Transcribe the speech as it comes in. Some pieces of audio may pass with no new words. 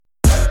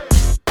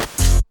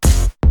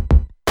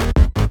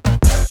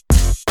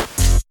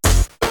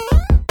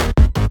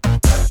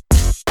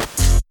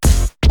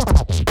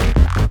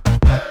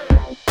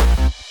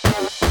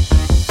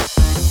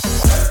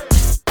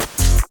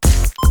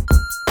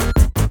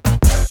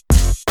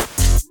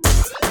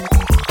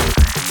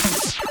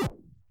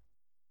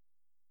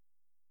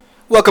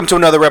Welcome to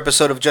another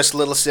episode of Just a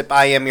Little Sip.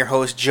 I am your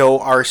host, Joe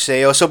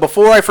Arceo. So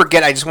before I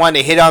forget, I just wanted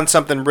to hit on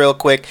something real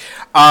quick.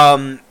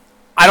 I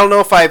don't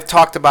know if I've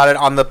talked about it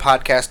on the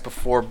podcast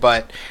before,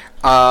 but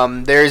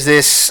there's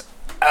this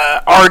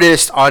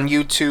artist on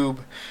YouTube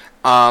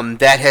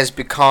that has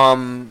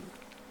become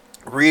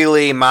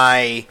really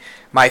my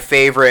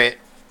favorite,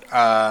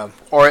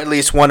 or at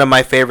least one of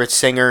my favorite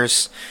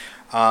singers,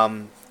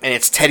 and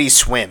it's Teddy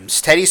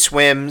Swims. Teddy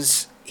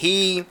Swims,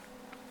 he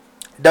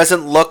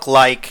doesn't look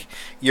like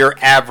your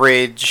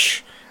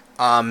average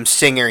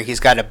singer. He's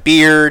got a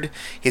beard.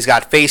 He's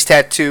got face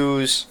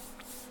tattoos.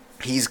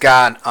 He's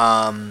got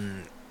I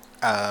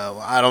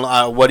don't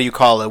know, what do you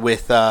call it,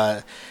 with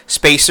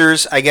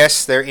spacers, I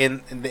guess they're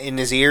in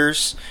his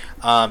ears,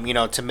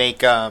 to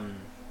make what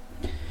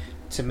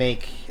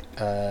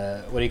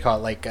do you call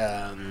it, like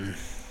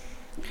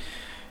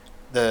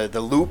the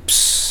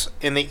loops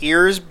in the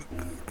ears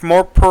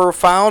more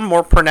profound,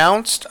 more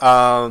pronounced.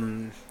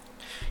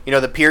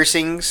 The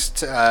piercings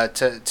to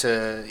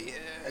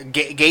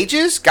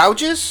gouges.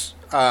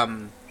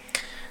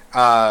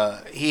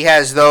 He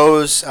has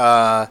those.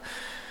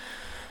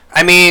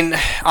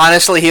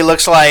 Honestly, he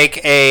looks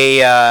like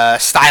a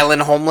styling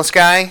homeless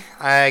guy,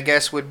 I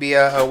guess would be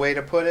a way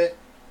to put it.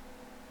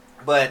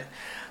 But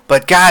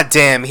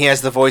goddamn, he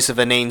has the voice of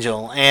an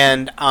angel.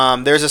 And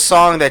there's a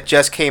song that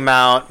just came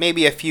out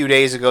maybe a few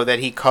days ago that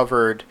he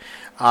covered,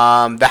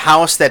 "The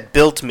House That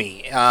Built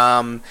Me."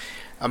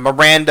 A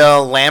Miranda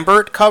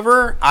Lambert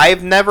cover.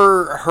 I've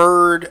never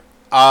heard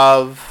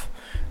of.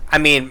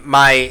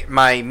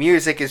 My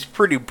music is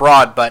pretty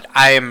broad, but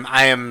I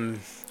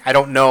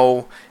don't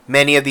know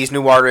many of these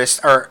new artists,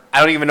 or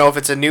I don't even know if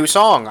it's a new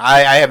song.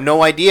 I have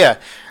no idea.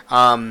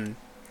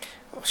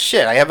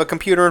 Shit, I have a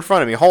computer in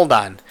front of me. Hold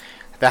on.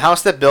 The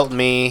House That Built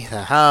Me.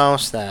 The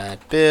House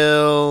That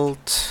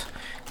Built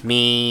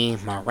Me.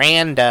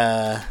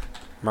 Miranda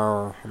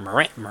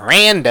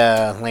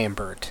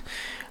Lambert.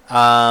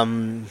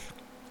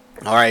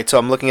 Alright, so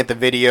I'm looking at the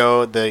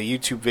video, the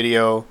YouTube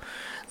video.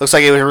 Looks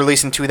like it was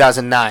released in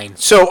 2009.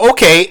 So,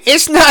 okay,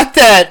 it's not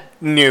that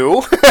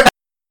new.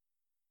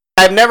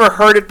 I've never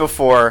heard it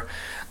before.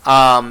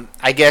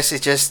 I guess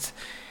it just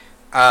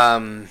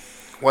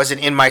wasn't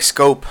in my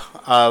scope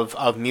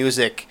of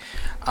music.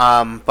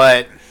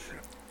 But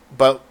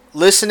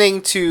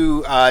listening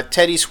to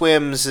Teddy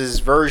Swims'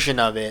 version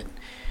of it,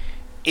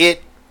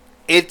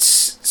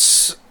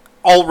 it's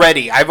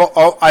already.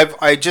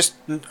 I just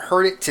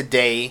heard it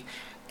today.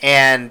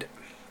 And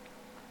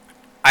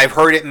I've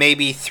heard it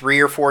maybe 3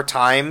 or 4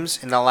 times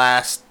in the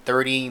last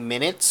 30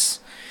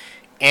 minutes.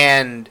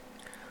 And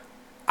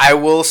I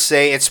will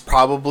say it's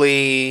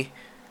probably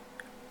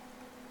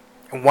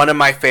one of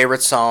my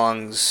favorite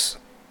songs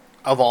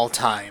of all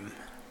time.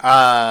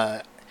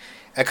 A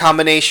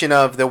combination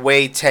of the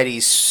way Teddy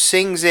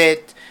sings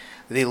it,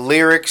 the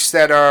lyrics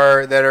that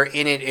are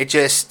in it. It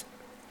just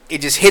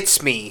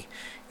hits me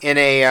in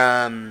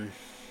a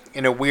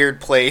weird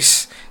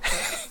place.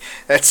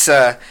 That's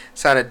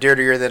sounded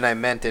dirtier than I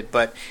meant it,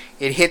 but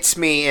it hits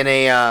me in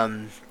a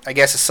I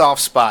guess a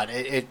soft spot.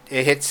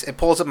 It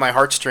pulls at my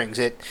heartstrings.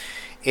 It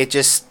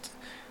just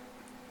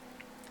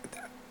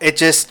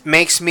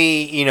makes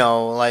me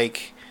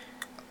like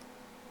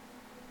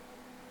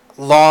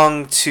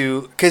long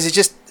to, because it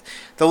just,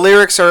 the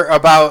lyrics are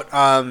about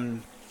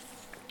a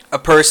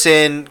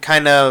person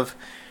kind of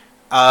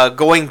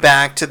going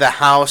back to the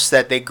house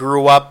that they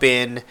grew up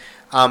in.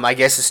 I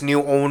guess it's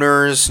new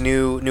owners,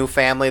 new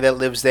family that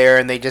lives there,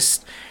 and they're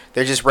just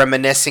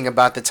reminiscing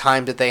about the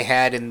time that they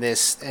had in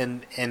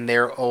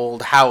their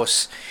old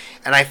house.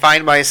 And I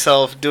find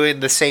myself doing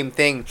the same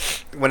thing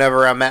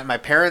whenever I'm at my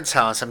parents'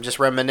 house. I'm just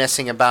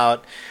reminiscing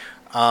about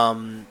all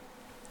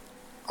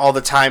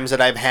the times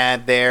that I've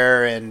had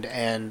there,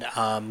 and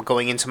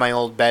going into my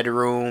old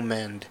bedroom,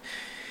 and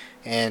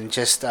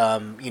just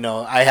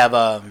I have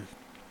a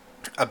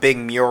big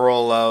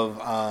mural of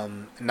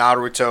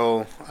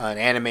Naruto, an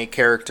anime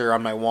character,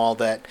 on my wall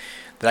that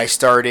I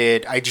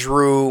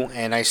drew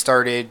and I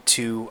started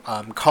to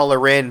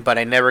color in, but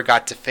I never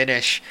got to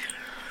finish.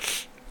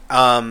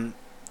 And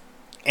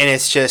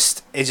it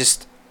just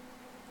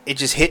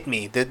hit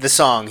me. The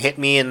song hit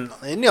me in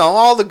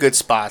all the good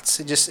spots.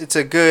 It's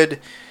a good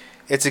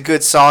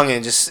song,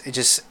 and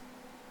it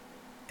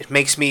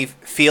makes me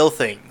feel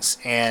things,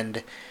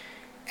 and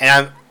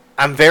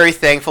I'm very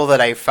thankful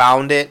that I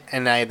found it,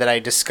 and that I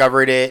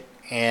discovered it.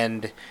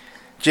 And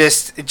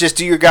just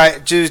do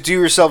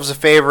yourselves a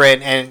favor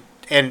and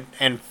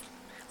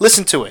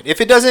listen to it.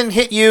 If it doesn't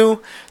hit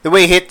you the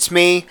way it hits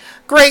me,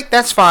 great,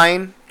 that's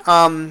fine.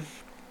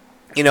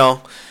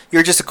 You're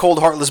just a cold,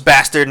 heartless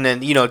bastard,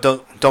 and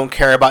don't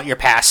care about your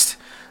past.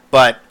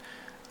 But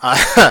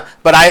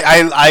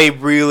I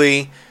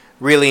really,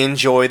 really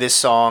enjoy this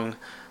song.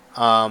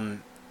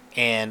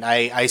 And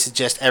I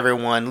suggest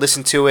everyone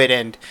listen to it,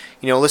 and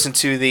I'll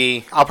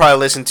probably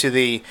listen to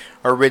the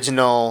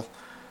original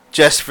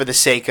just for the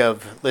sake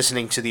of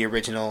listening to the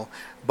original.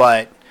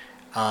 But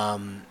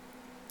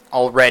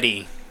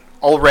already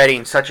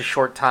in such a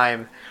short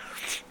time,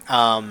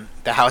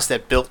 The House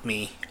That Built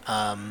Me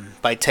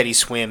by Teddy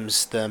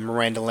Swims, the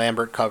Miranda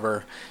Lambert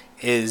cover,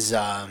 is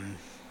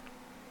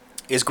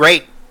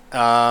great.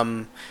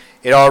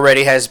 It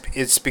already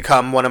it's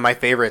become one of my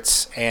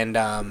favorites, and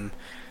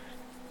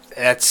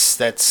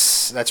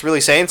that's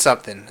really saying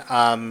something.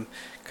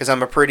 Because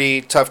I'm a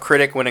pretty tough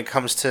critic when it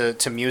comes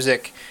to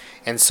music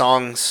and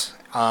songs.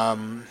 I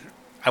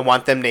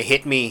want them to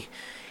hit me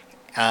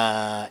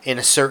in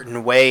a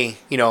certain way,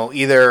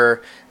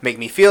 either make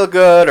me feel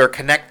good or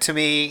connect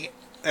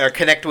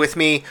with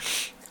me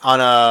on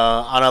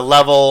a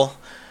level,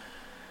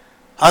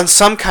 on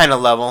some kind of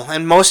level.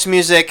 And most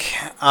music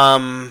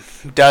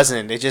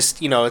doesn't. It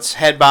just, it's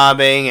head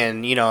bobbing,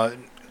 and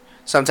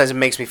sometimes it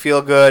makes me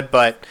feel good.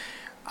 But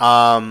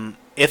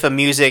if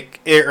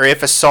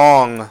a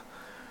song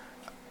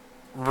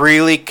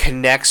really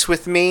connects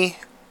with me,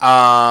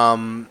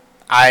 I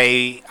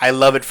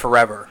love it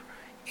forever.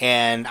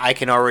 And I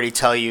can already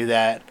tell you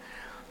that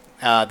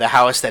The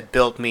House That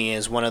Built Me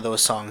is one of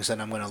those songs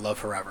that I'm going to love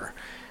forever.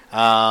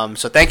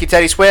 So thank you,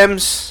 Teddy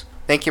Swims.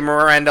 Thank you,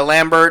 Miranda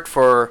Lambert,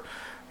 for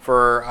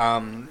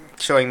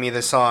showing me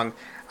this song.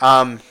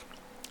 And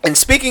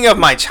speaking of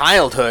my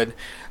childhood,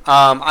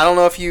 I don't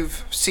know if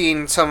you've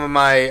seen some of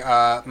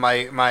my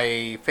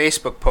my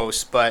Facebook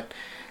posts, but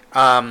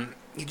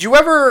did you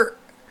ever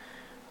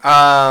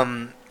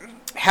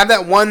have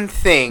that one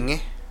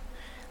thing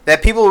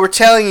that people were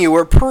telling you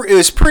it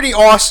was pretty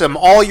awesome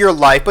all your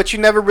life, but you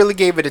never really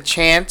gave it a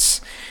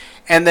chance,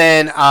 and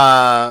then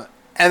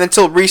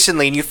until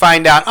recently, and you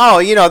find out,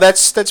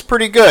 that's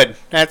pretty good.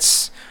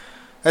 That's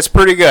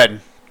pretty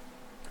good.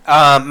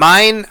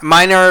 Mine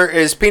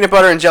is peanut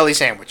butter and jelly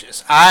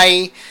sandwiches.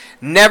 I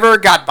never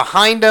got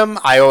behind them.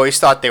 I always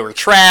thought they were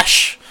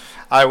trash.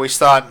 I always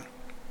thought,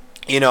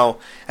 a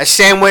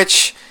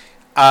sandwich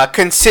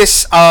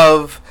consists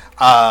of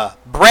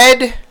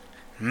bread,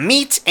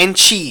 meat, and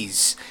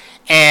cheese.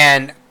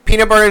 And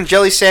peanut butter and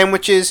jelly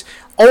sandwiches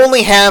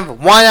only have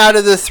one out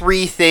of the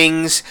three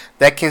things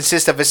that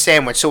consist of a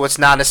sandwich. So it's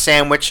not a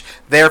sandwich.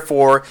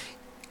 Therefore,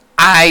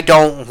 I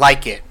don't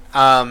like it.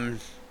 But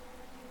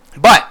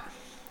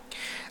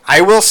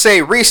I will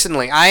say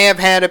recently, I have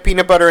had a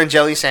peanut butter and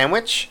jelly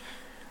sandwich.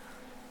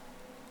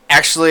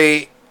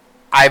 Actually,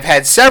 I've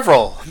had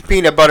several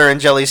peanut butter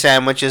and jelly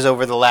sandwiches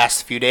over the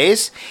last few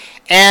days.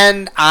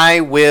 And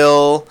I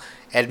will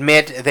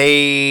admit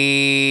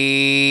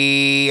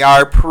they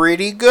are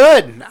pretty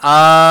good.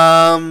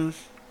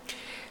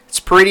 It's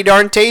pretty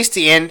darn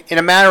tasty. And in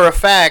a matter of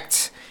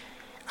fact,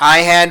 I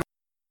had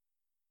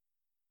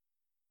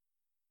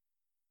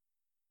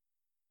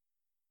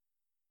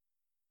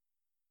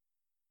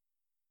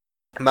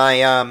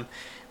my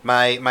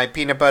my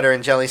peanut butter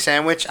and jelly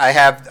sandwich.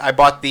 I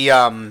bought the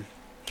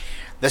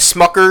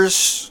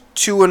Smucker's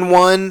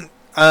 2-in-1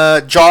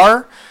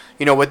 jar.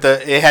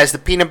 It has the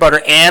peanut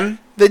butter and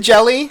the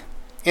jelly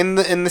in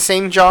the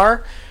same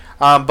jar.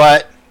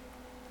 But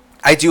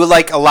I do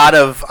like a lot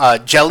of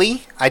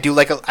jelly. I do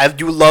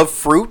love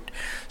fruit.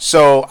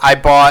 So I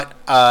bought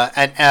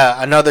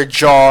another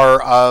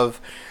jar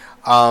of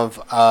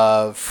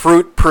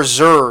fruit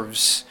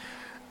preserves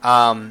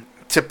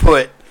to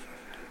put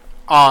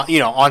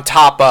on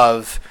top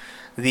of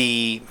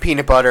the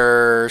peanut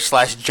butter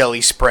 /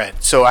 jelly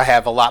spread. So I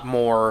have a lot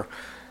more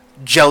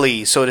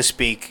jelly, so to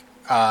speak,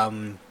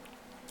 than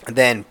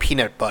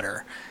peanut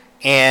butter,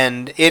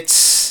 and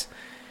it's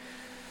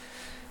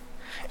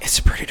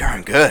pretty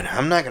darn good.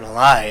 I'm not gonna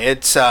lie.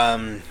 It's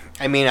I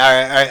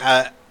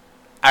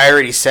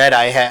already said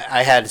I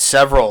had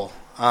several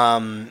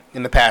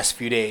in the past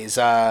few days.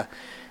 I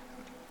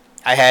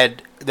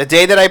had the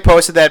day that I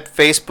posted that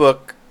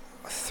Facebook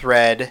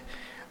thread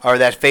or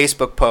that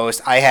Facebook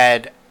post.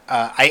 I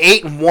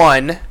ate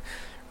one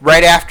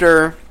right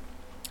after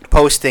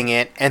posting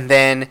it, and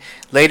then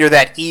later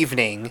that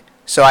evening.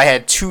 So I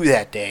had two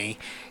that day,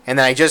 and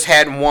then I just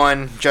had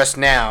one just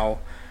now.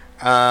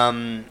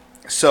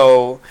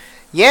 So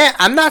yeah,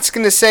 I'm not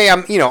gonna say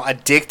I'm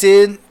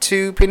addicted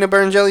to peanut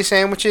butter and jelly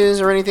sandwiches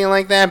or anything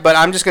like that, but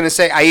I'm just gonna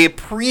say I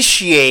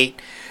appreciate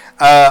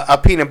a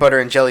peanut butter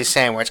and jelly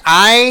sandwich.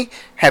 I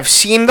have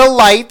seen the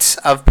light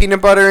of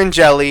peanut butter and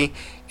jelly,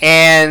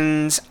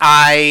 and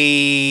I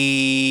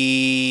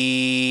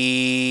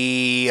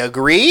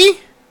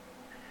agree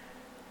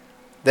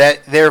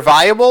that they're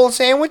viable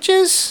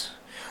sandwiches.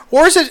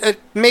 Or is it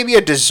maybe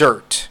a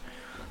dessert?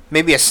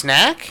 Maybe a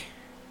snack?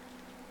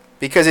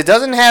 Because it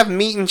doesn't have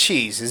meat and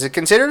cheese. Is it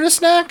considered a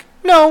snack?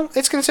 No,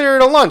 it's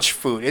considered a lunch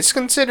food. It's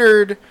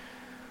considered...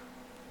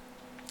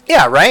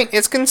 Yeah, right?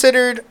 It's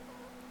considered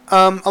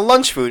a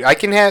lunch food.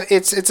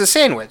 It's a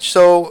sandwich,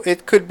 so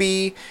it could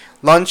be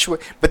lunch.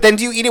 But then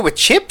do you eat it with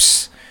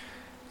chips?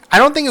 I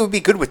don't think it would be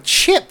good with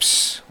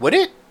chips, would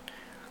it?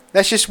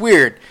 That's just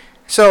weird.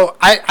 So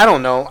I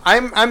don't know.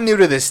 I'm new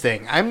to this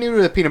thing. I'm new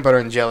to the peanut butter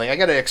and jelly. I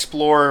gotta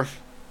explore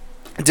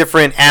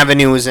different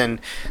avenues and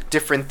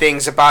different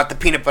things about the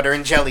peanut butter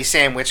and jelly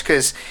sandwich.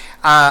 Because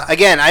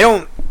again,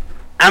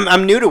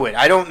 I'm new to it.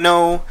 I don't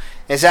know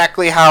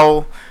exactly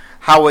how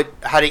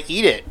to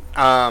eat it.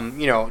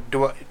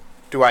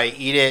 Do I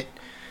eat it?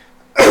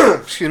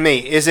 Excuse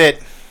me. Is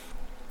it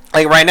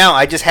Like right now,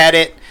 I just had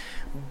it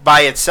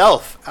by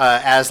itself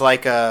as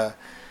like a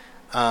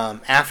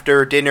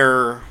after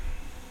dinner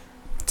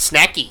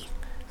snacky.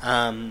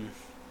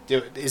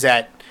 Is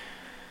that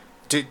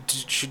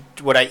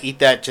would I eat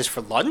that just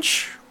for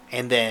lunch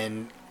and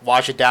then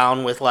wash it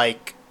down with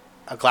like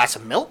a glass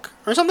of milk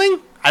or something?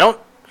 I don't.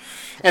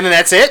 And then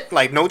that's it.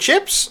 Like no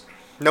chips,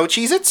 no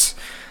Cheez-Its,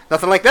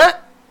 nothing like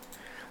that.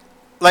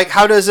 Like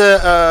how does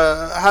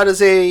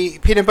a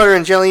peanut butter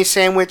and jelly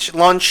sandwich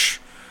lunch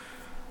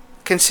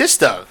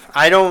consist of?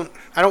 I don't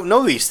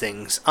know these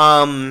things.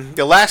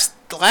 The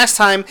last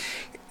time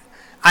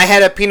I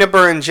had a peanut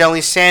butter and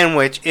jelly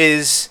sandwich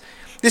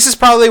this is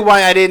probably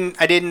why I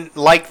didn't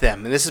like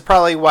them, and this is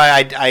probably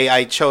why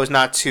I chose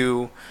not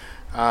to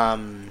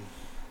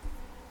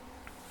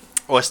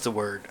what's the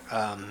word,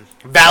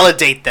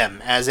 validate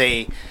them as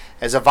a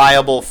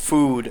viable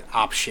food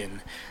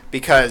option,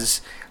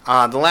 because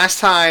the last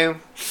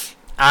time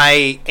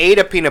I ate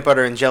a peanut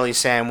butter and jelly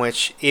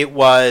sandwich, it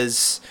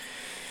was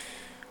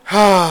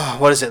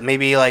what is it?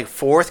 Maybe like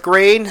 4th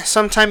grade,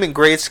 sometime in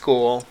grade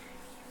school.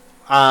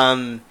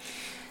 I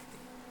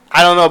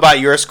don't know about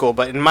your school,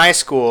 but in my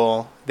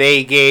school,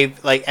 they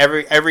gave like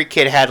every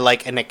kid had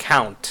like an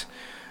account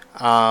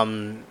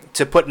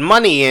to put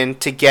money in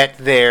to get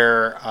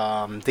their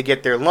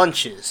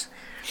lunches.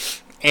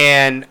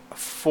 And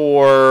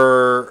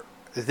for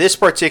this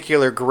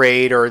particular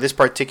grade or this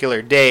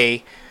particular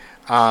day,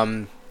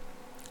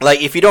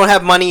 like if you don't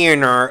have money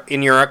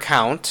in your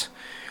account,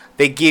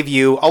 they give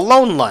you a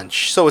loan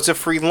lunch, so it's a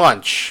free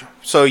lunch.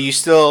 So you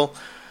still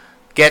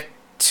get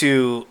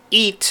to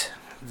eat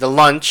the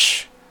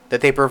lunch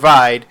that they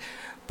provide,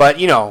 but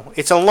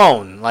it's a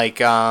loan. Like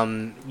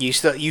you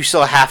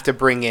still have to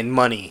bring in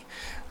money.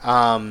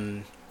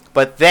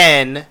 But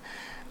then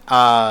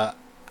the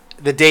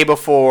day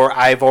before,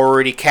 I've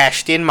already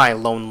cashed in my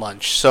loan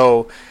lunch,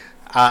 so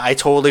I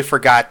totally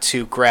forgot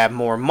to grab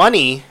more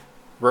money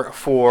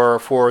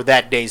for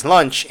that day's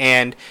lunch.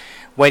 And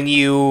when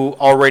you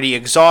already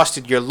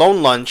exhausted your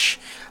loan lunch,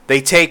 they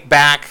take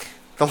back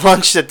the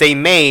lunch that they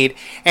made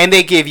and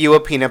they give you a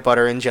peanut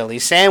butter and jelly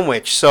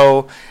sandwich.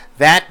 So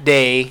that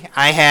day,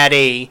 I had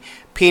a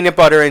peanut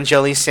butter and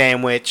jelly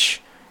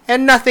sandwich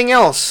and nothing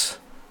else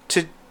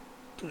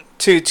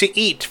to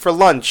eat for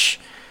lunch.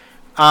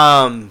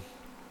 And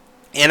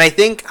I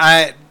think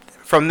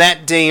from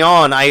that day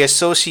on, I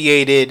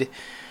associated,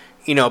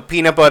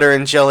 peanut butter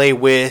and jelly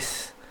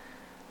with,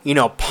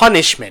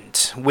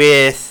 punishment.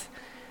 With,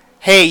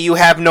 hey, you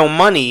have no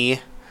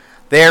money,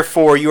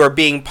 therefore you are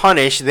being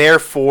punished,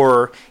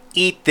 therefore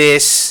eat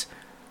this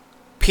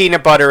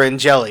peanut butter and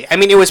jelly. I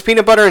mean, it was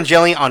peanut butter and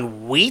jelly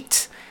on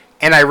wheat,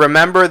 and I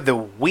remember the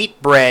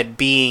wheat bread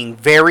being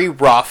very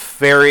rough,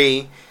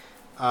 very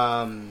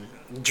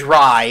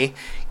dry,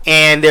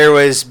 and there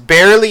was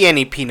barely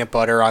any peanut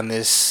butter on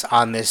this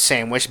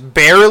sandwich,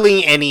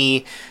 barely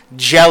any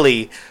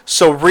jelly.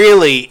 So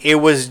really, it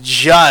was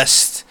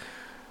just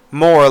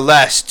more or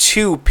less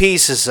 2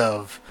 pieces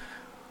of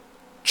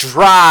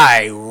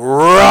dry,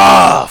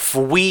 rough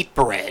wheat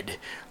bread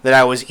that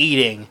I was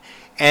eating,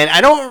 and I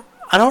don't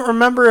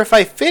remember if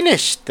I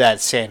finished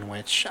that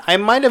sandwich. I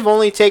might have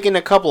only taken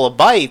a couple of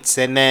bites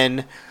and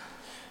then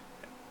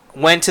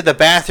went to the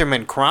bathroom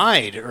and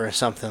cried or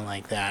something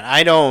like that.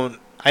 I don't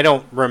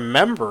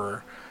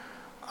remember.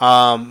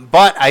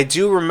 But I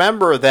do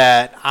remember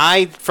that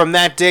from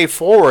that day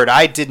forward,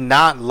 I did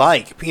not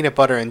like peanut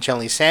butter and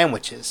jelly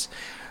sandwiches.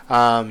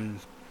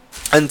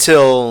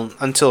 Until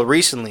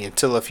recently,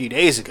 until a few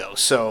days ago.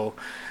 So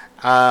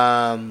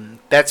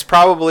that's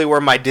probably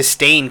where my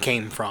disdain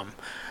came from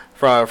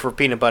for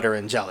peanut butter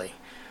and jelly.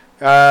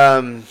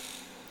 But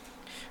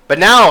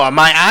now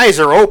my eyes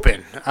are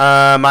open.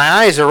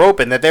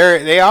 That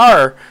they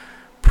are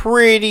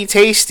pretty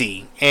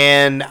tasty,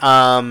 and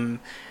I'm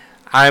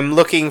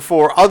looking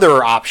for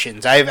other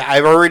options.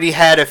 I've already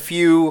had a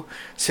few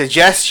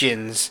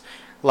suggestions,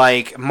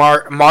 like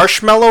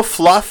marshmallow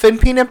fluff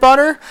and peanut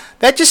butter.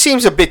 That just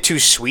seems a bit too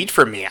sweet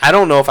for me. I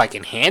don't know if I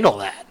can handle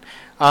that.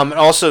 And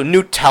also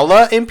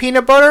Nutella and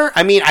peanut butter.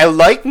 I mean, I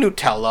like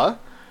Nutella.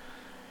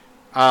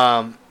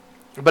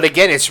 But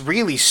again, it's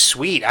really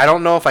sweet. I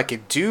don't know if I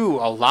could do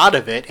a lot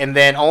of it. And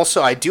then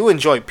also, I do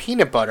enjoy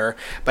peanut butter,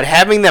 but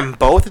having them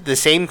both at the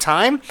same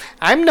time,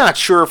 I'm not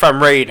sure if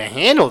I'm ready to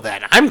handle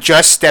that. I'm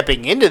just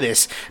stepping into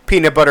this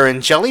peanut butter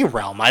and jelly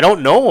realm. I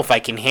don't know if I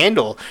can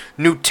handle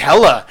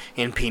Nutella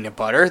and peanut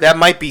butter. That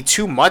might be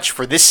too much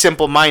for this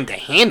simple mind to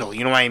handle.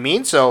 You know what I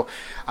mean? So,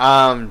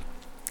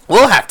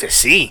 we'll have to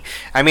see.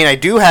 I mean, I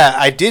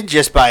did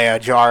just buy a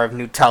jar of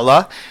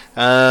Nutella.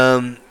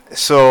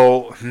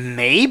 So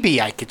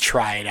maybe I could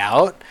try it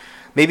out.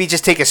 Maybe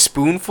just take a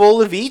spoonful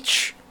of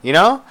each,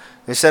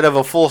 instead of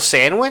a full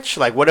sandwich.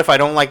 Like, what if I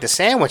don't like the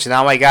sandwich?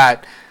 Now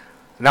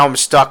I'm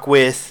stuck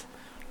with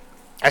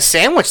a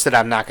sandwich that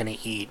I'm not going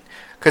to eat.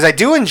 Because I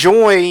do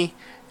enjoy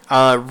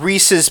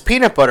Reese's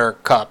peanut butter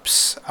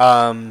cups.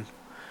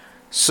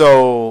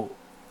 So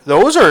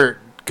those are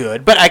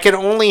good. But I can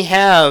only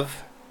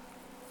have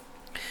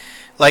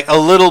like a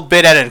little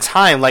bit at a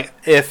time. Like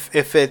if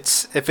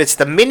it's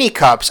the mini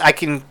cups, I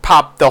can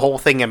pop the whole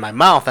thing in my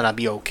mouth and I'll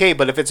be okay.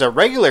 But if it's a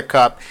regular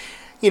cup,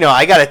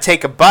 I gotta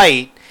take a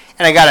bite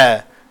and I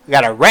gotta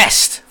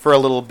rest for a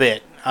little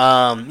bit.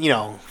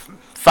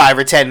 5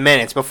 or 10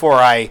 minutes before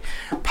I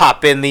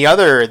pop in the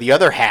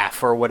other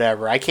half or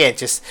whatever. I can't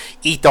just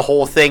eat the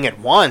whole thing at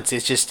once.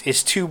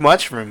 It's too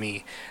much for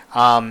me.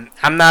 I'm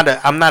not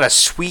a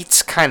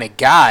sweets kind of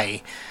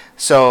guy.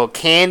 So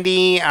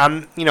candy,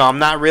 I'm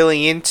not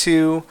really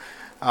into.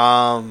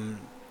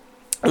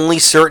 Only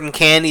certain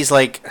candies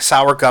like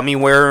sour gummy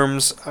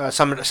worms.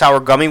 Some sour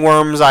gummy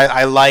worms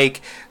I like.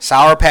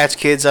 Sour Patch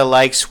Kids I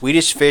like.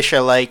 Swedish Fish I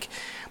like.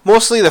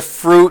 Mostly the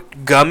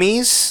fruit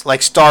gummies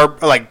like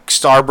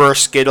Starburst,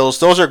 Skittles.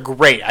 Those are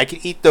great. I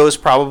could eat those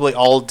probably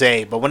all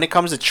day. But when it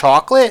comes to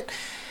chocolate,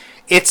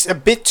 it's a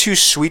bit too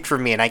sweet for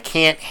me, and I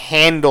can't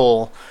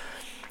handle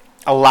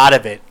a lot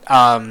of it.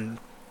 I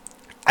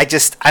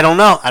don't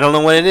know. I don't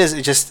know what it is.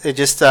 It just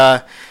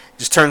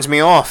turns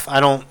me off.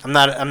 I'm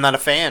not a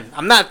fan.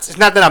 It's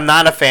not that I'm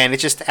not a fan.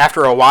 It's just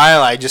after a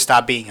while I just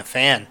stop being a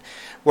fan.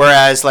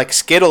 Whereas like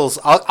Skittles,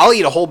 I'll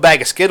eat a whole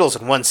bag of Skittles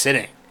in one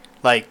sitting.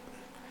 Like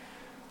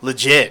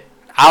legit.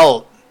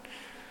 Why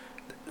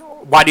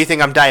do you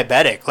think I'm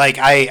diabetic? Like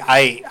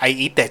I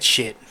eat that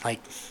shit. Like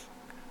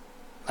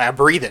I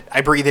breathe it.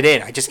 I breathe it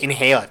in. I just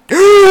inhale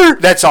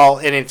it. That's all,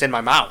 and it's in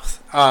my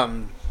mouth.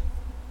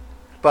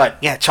 But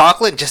yeah,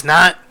 chocolate just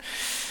not.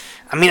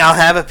 I mean, I'll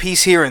have a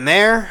piece here and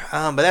there,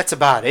 but that's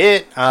about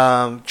it.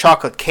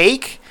 Chocolate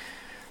cake,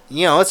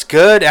 it's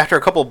good. After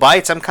a couple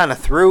bites, I'm kind of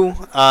through.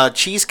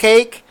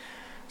 Cheesecake,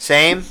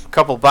 same.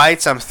 Couple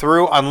bites, I'm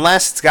through.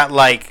 Unless it's got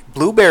like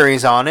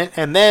blueberries on it,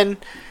 and then,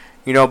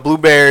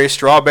 blueberries,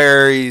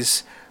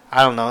 strawberries,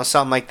 I don't know,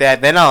 something like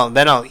that. Then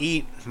I'll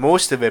eat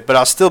most of it, but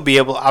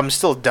I'm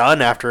still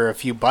done after a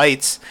few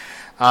bites.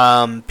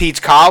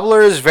 Peach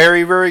cobbler is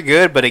very, very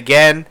good, but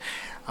again,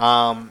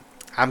 I'm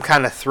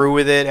kind of through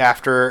with it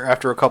after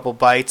a couple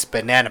bites.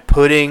 Banana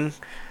pudding,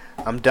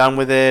 I'm done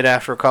with it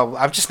after a couple.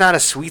 I'm just not a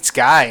sweets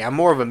guy. I'm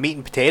more of a meat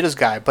and potatoes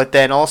guy. But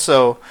then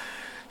also,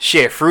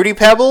 shit, Fruity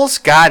Pebbles,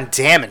 god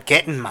damn it,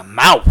 get in my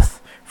mouth.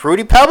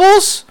 Fruity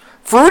Pebbles?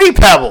 Fruity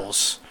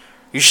Pebbles!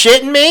 You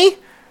shitting me?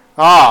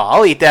 Oh,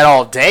 I'll eat that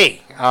all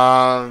day.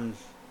 Yeah,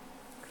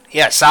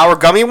 sour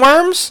gummy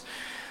worms?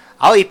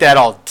 I'll eat that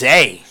all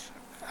day.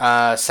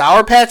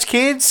 Sour Patch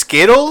Kids,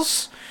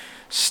 Skittles,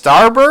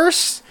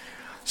 Starburst,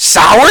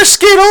 sour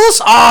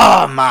Skittles?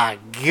 Oh my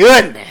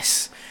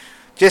goodness.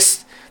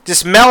 Just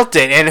melt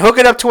it and hook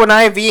it up to an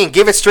IV and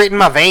give it straight in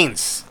my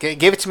veins.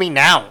 Give it to me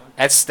now.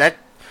 That's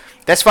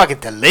fucking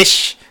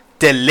delicious.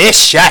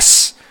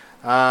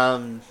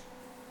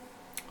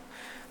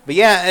 But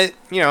yeah,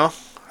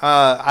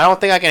 I don't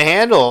think I can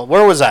handle.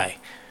 Where was I?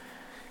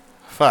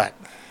 Fuck.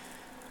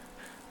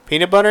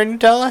 Peanut butter and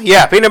Nutella?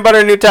 Yeah, peanut butter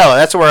and Nutella.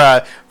 That's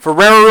where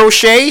Ferrero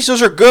Rochers,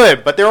 those are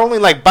good, but they're only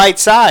like bite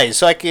size,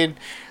 so I can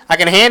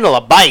handle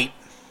a bite.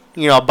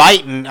 A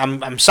bite, and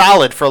I'm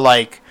solid for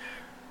like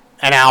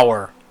an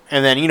hour,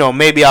 and then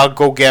maybe I'll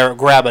go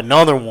grab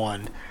another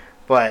one,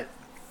 but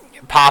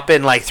pop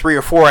in like 3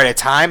 or 4 at a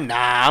time.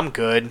 Nah, I'm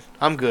good,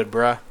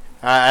 bruh.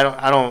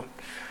 I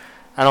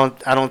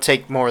don't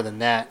take more than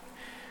that.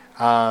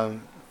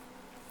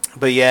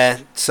 But yeah,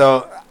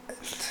 so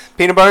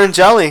peanut butter and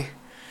jelly.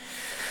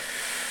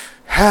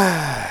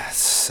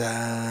 It's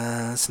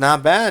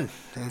not bad.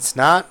 It's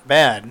not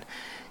bad.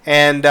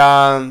 And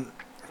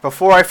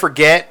before I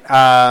forget,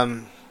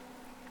 in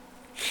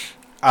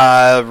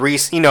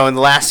the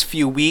last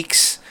few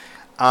weeks,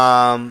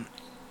 The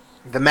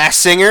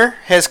Masked Singer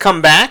has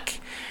come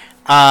back.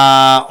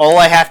 All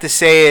I have to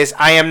say is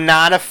I am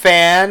not a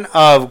fan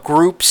of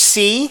Group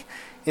C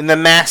in The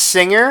Masked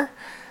Singer.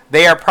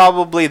 They are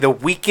probably the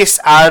weakest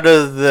out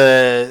of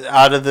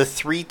the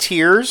 3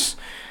 tiers.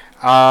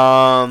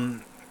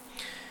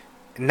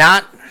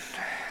 Not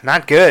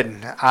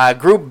good.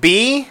 Group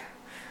B,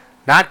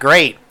 not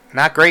great.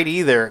 Not great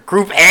either.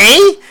 Group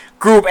A?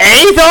 Group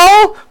A,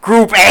 though?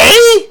 Group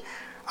A?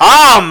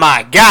 Oh,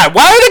 my God.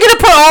 Why are they going to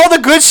put all the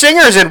good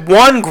singers in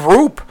one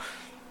group?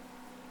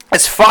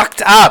 It's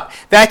fucked up.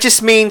 That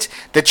just means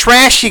the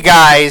trashy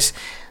guys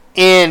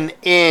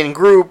in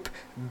Group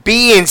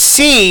B and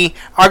C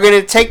are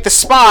going to take the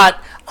spot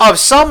of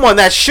someone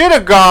that should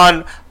have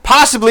gone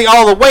possibly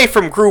all the way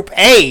from Group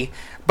A.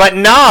 But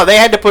no, they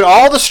had to put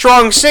all the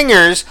strong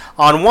singers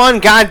on one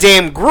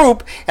goddamn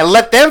group and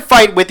let them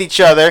fight with each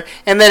other,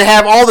 and then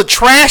have all the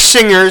trash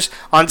singers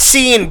on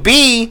C and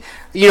B,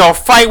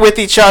 fight with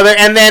each other,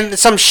 and then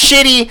some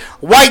shitty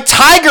White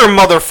Tiger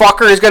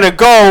motherfucker is gonna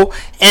go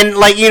and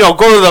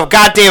go to the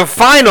goddamn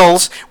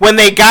finals when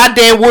they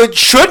goddamn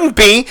shouldn't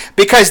be,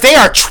 because they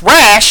are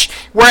trash.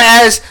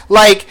 Whereas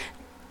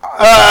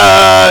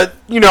a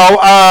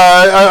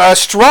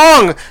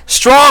strong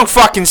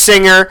fucking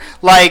singer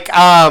like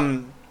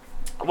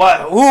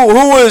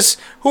who was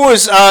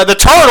the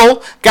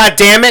Turtle, god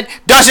damn it,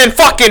 doesn't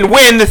fucking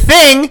win the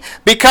thing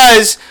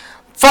because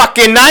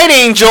fucking Night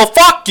Angel,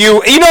 fuck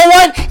you. You know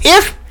what?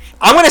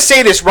 I'm gonna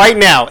say this right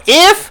now.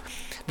 If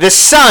The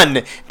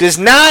Sun does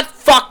not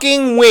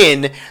fucking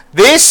win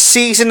this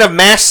season of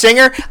Masked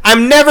Singer,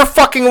 I'm never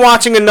fucking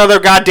watching another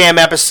goddamn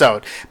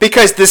episode.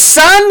 Because The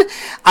Sun,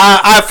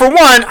 for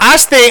one,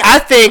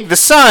 I think The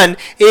Sun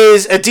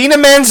is Idina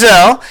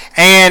Menzel,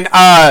 and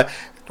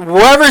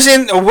whoever's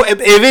in,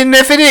 even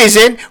if it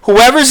isn't,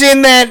 whoever's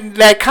in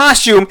that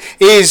costume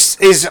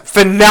is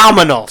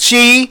phenomenal.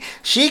 She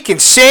can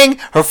sing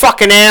her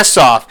fucking ass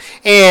off.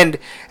 And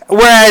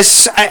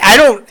whereas I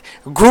don't,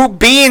 Group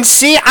B and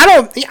C, I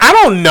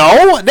don't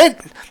know.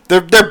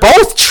 They're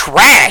both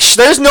trash.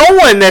 There's no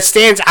one that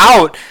stands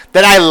out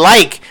that I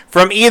like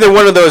from either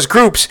one of those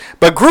groups.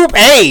 But Group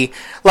A,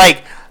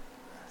 like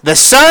The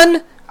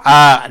Sun,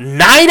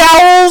 Night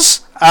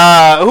Owls,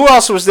 who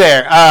else was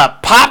there?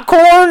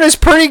 Popcorn is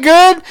pretty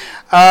good.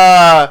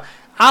 I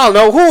don't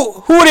know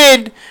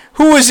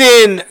who was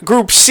in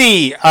Group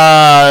C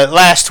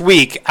last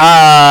week.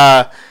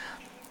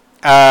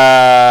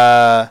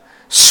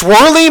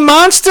 Swirly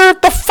Monster?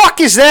 What the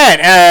fuck is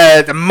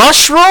that? The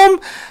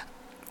Mushroom?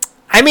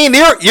 I mean,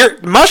 your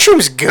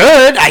Mushroom's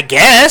good, I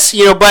guess,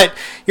 but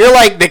you're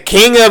like the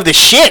king of the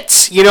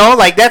shits,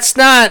 like that's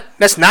not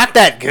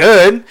that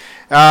good.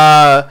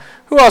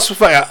 Who else was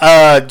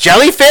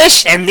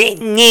Jellyfish and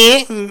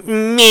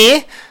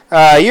you're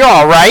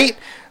all right.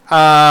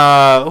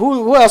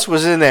 Who else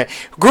was in there?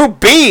 Group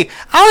B.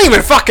 I don't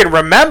even fucking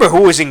remember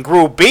who was in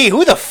Group B.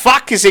 Who the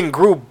fuck is in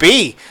Group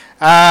B?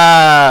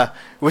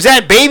 Was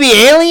that Baby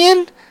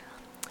Alien?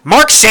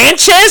 Mark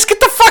Sanchez? Get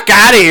the fuck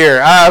out of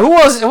here. Who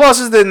else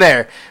is in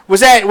there?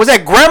 Was that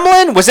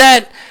Gremlin? Was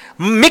that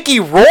Mickey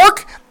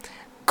Rourke?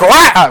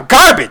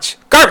 Garbage.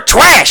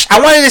 Trash.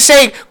 I wanted to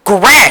say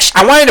grash.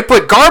 I wanted to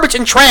put garbage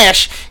and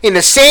trash in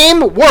the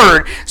same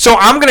word, so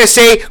I'm going to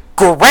say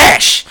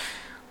grash.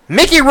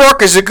 Mickey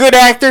Rourke is a good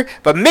actor,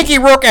 but Mickey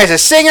Rourke as a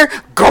singer,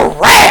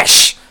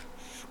 grash.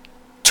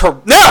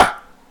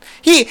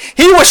 He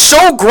was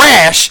so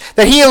grash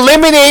that he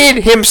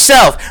eliminated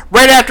himself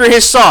right after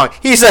his song.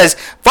 He says,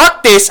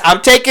 "Fuck this! I'm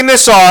taking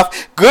this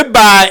off.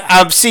 Goodbye.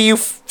 See you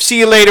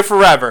later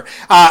forever."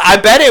 I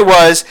bet it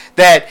was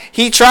that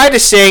he tried to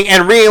sing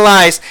and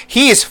realized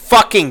he is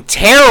fucking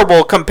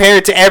terrible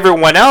compared to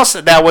everyone else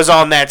that was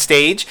on that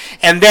stage,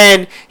 and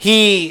then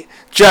he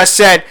just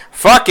said,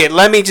 "Fuck it.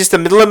 Let me just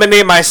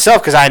eliminate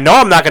myself because I know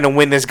I'm not going to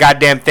win this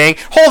goddamn thing."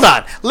 Hold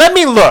on. Let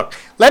me look.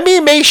 Let me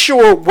make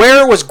sure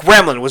where was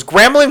Gremlin. Was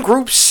Gremlin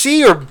Group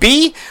C or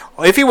B?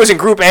 If he was in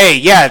Group A,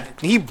 yeah,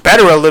 he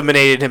better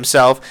eliminated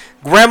himself.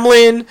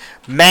 Gremlin,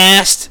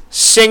 Masked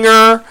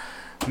Singer,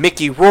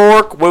 Mickey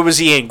Rourke. Where was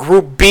he in?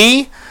 Group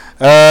B?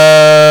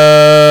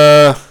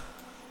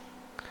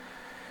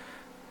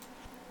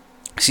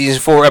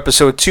 Season 4,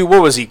 Episode 2.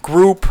 What was he?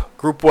 Group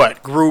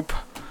what? Group.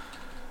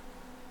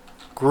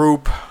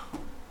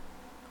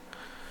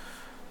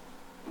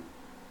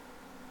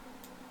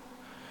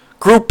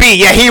 Group B.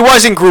 Yeah, he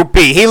was in Group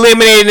B. He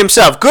eliminated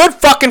himself. Good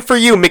fucking for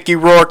you, Mickey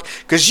Rourke.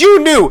 Because you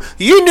knew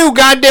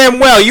goddamn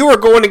well you were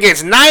going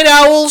against Night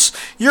Owls.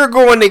 You're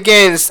going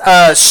against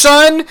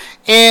Sun.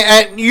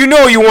 And you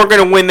know you weren't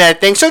going to win that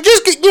thing. So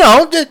just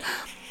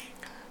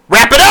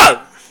wrap it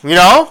up.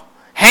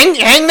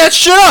 Hang that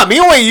shit up.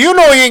 You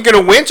know you ain't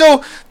going to win.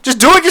 So just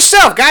do it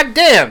yourself.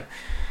 Goddamn.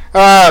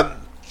 But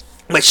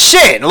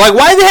shit. Like,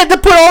 why they had to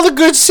put all the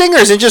good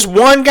singers in just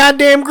one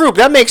goddamn group?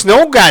 That makes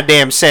no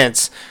goddamn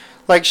sense.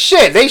 Like,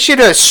 shit, they should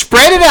have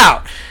spread it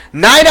out.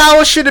 Night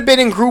Owl should have been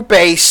in Group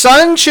A.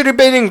 Sun should have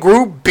been in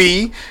Group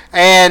B.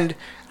 And,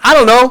 I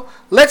don't know,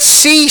 let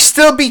C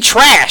still be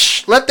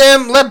trash. Let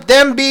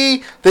them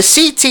be the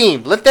C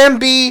team. Let them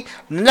be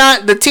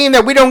not the team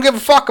that we don't give a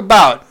fuck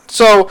about.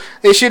 So,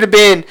 they should have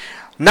been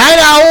Night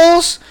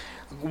Owls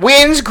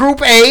wins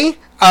Group A.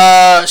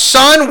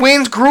 Sun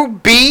wins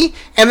Group B.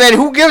 And then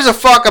who gives a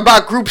fuck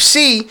about Group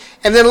C?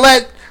 And then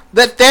let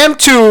them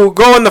two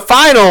go in the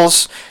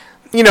finals.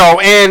 And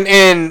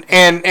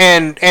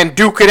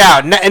duke it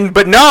out.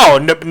 But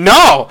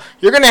no,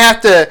 you're gonna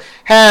have to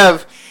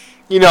have,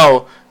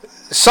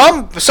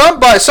 someone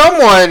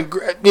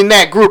in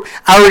that group.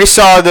 I already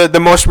saw the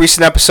most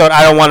recent episode.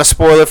 I don't want to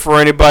spoil it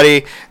for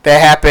anybody. That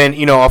happened,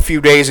 a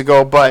few days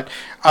ago. But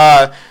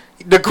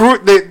the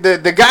group,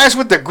 the guys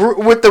with the group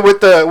with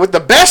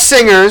the best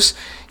singers,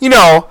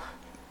 there's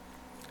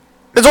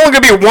only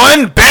gonna be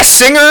one best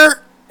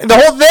singer in the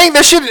whole thing.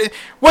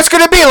 What's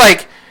gonna be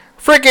like?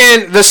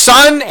 Freaking The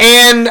Sun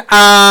and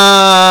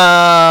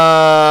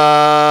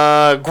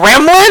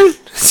Gremlin?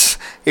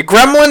 A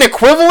Gremlin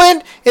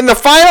equivalent in the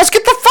finals?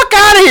 Get the fuck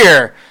out of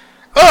here.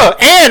 Oh,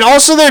 and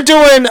also they're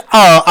doing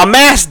a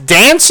Masked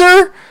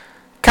Dancer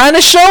kind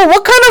of show.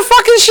 What kind of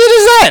fucking shit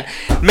is that?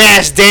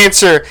 Masked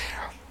Dancer.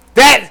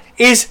 That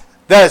is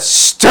the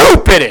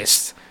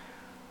stupidest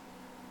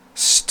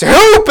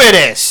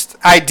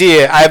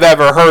idea I've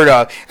ever heard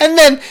of. And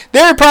then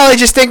they're probably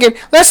just thinking,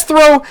 let's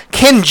throw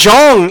Ken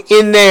Jeong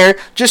in there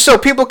just so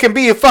people can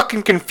be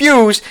fucking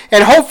confused,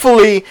 and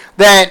hopefully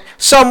that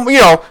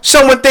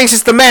someone thinks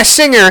it's the Masked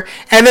Singer,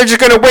 and they're just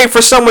gonna wait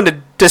for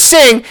someone to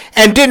sing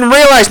and didn't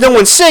realize no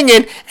one's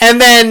singing, and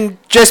then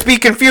just be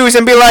confused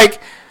and be like,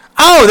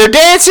 Oh, they're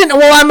dancing?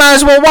 Well, I might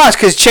as well watch,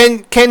 because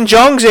Ken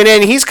Jeong's in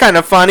it, and he's kind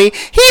of funny.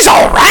 He's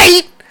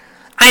alright!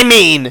 I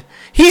mean,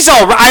 he's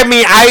alright. I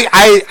mean,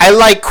 I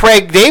like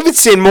Craig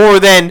Davidson more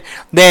than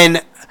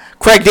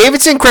Craig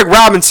Davidson, Craig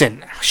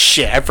Robinson. Oh,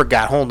 shit, I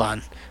forgot. Hold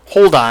on.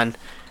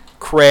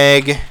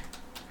 Craig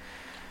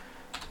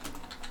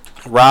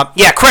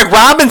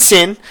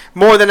Robinson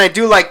more than I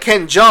do like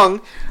Ken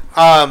Jeong.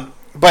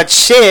 But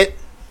shit,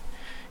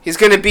 he's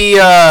gonna be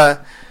the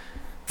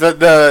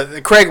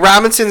Craig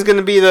Robinson's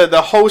gonna be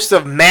the host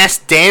of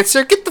Masked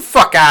Dancer. Get the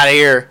fuck out of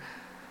here.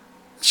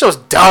 This show's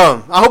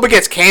dumb. I hope it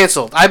gets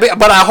canceled.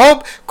 But I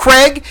hope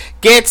Craig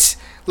gets,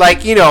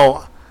 like, you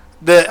know,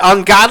 the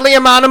ungodly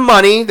amount of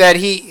money that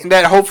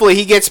hopefully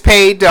he gets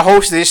paid to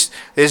host this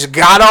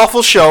god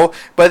awful show.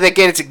 But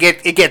again,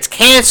 it gets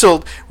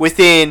canceled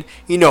within,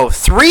 you know,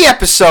 3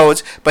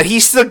 episodes. But he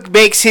still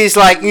makes his,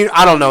 like, you know,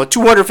 I don't know,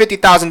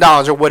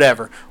 $250,000 or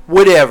whatever.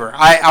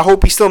 I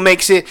hope he still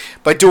makes it,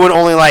 but doing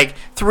only like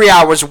 3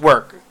 hours of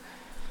work.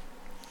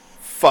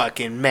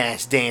 Fucking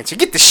Masked Dancer.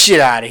 Get the shit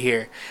out of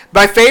here.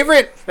 My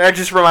favorite, that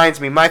just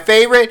reminds me, my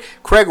favorite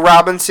Craig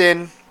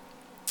Robinson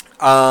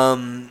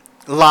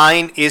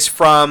line is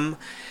from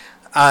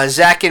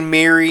Zack and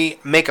Miri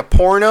Make a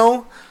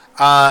Porno,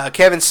 a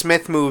Kevin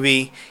Smith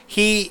movie.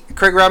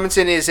 Craig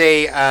Robinson is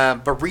a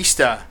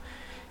barista.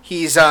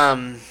 He's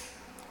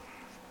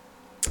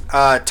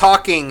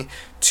talking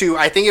to,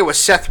 I think it was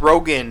Seth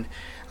Rogen.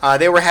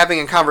 They were having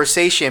a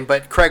conversation,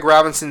 but Craig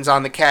Robinson's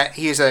on the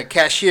he's a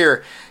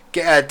cashier,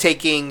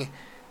 taking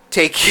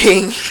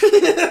taking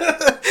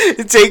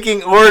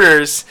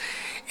orders,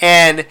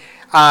 and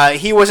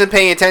he wasn't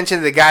paying attention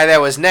to the guy that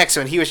was next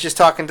to him. He was just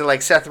talking to,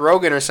 like, Seth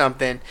Rogen or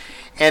something,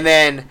 and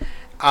then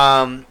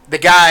the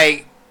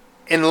guy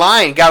in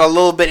line got a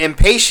little bit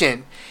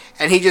impatient,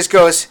 and he just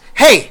goes,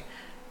 "Hey,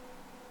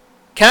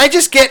 can I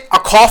just get a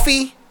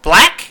coffee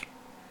black?"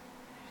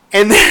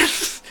 And then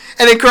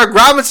Craig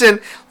Robinson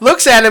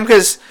looks at him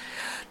because,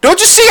 "Don't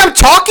you see I'm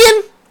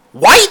talking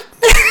white?"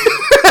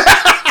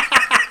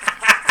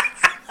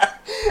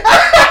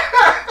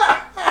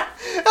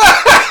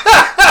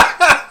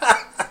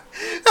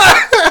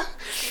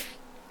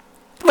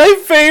 My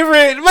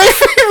favorite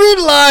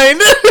line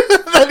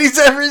that he's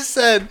ever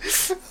said.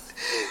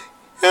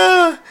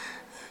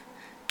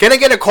 Can I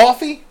get a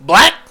coffee?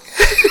 Black?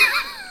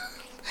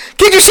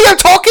 Can't you see I'm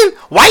talking?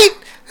 White?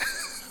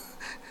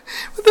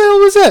 What the hell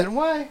was that?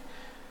 Why?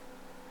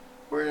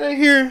 Where did I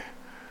hear?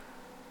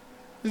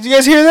 Did you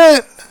guys hear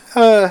that?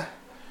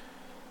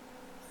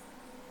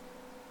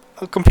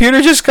 A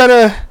computer just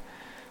gotta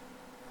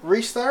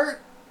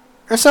restart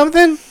or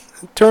something?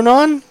 Turn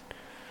on?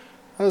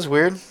 That was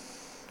weird.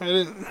 I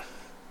didn't.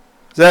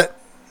 Is that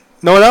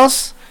no one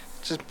else?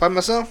 Just by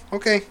myself?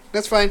 Okay,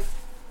 that's fine.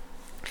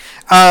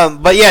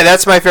 But yeah,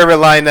 that's my favorite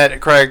line that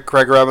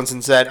Craig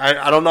Robinson said.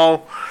 I don't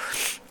know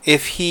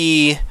if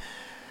he.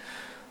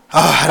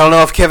 I don't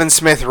know if Kevin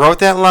Smith wrote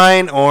that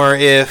line or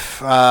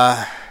if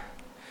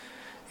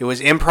it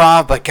was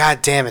improv. But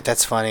god damn it,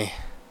 that's funny.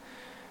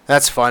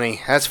 That's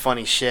funny. That's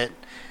funny shit.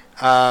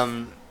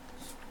 But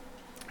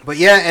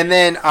yeah, and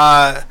then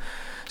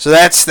so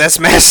that's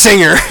Masked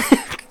Singer.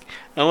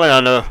 I went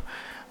on a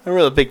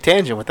really big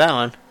tangent with that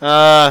one.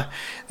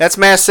 That's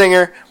Masked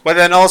Singer. But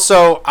then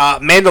also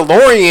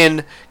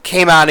Mandalorian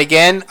came out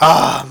again.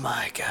 Oh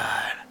my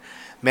god.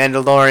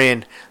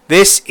 Mandalorian.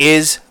 This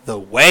is the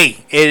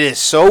way. It is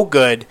so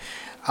good.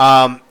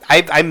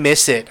 I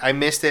miss it. I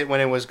missed it when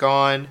it was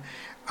gone.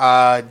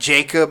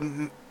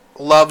 Jacob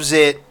loves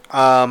it.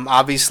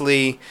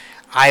 Obviously,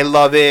 I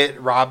love it.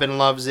 Robin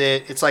loves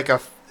it. It's like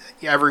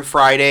every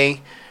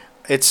Friday.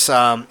 It's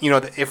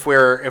if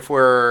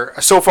we're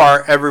so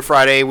far every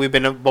Friday we've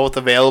been both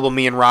available,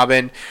 me and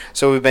Robin,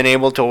 so we've been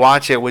able to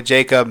watch it with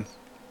Jacob,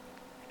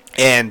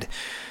 and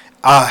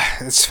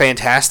it's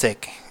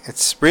fantastic.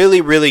 It's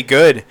really, really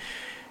good,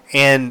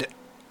 and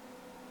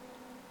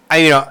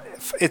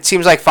it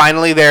seems like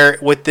finally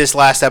with this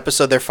last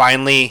episode they're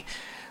finally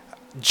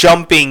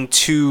jumping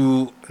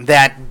to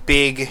that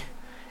big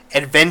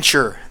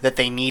adventure that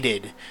they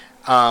needed.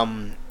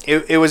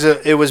 It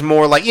was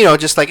more like,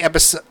 just like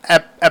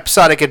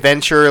episodic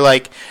adventure,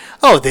 like,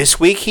 oh, this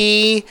week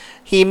he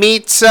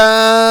meets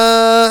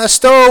a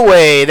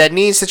stowaway that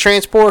needs to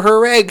transport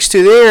her eggs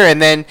to there,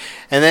 and then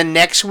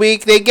next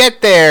week they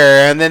get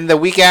there, and then the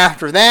week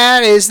after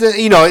that is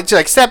it's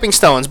like stepping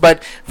stones.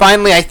 But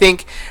finally, I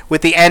think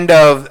with the end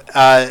of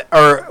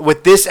or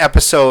with this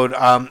episode,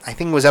 I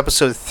think it was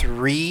episode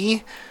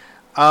 3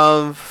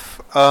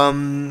 of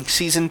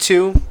season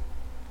 2.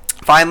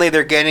 Finally,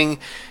 they're getting,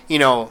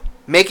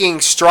 making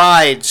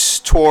strides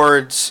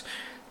towards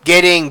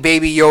getting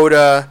Baby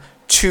Yoda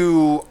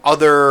to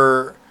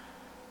other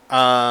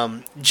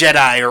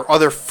Jedi or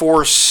other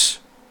Force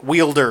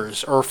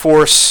wielders or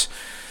Force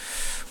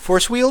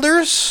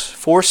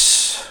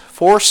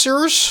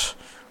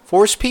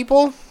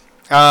people.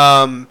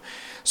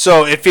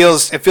 So it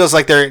feels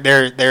like they're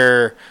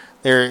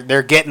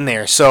getting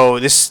there. So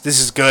this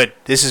is good.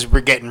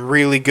 We're getting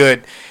really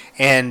good.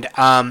 And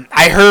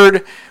I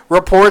heard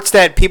reports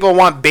that people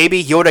want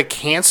Baby Yoda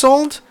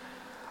canceled.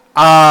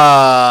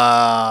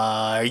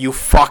 Are you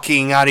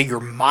fucking out of your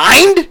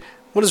mind?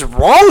 What is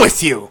wrong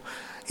with you?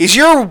 Is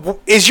your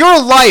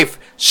life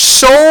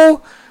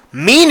so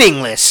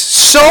meaningless,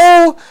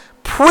 so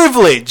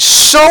privileged,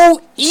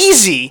 so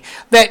easy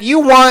that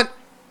you want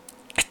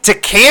to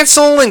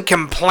cancel and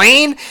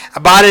complain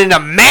about an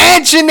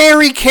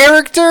imaginary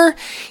character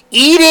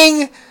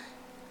eating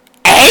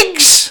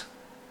eggs?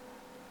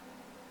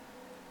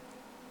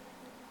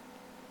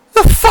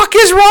 The fuck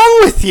is wrong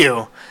with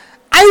you?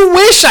 I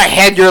wish I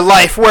had your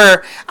life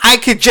where I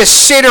could just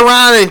sit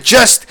around and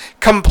just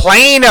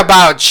complain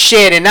about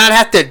shit and not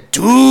have to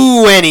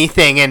do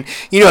anything. And,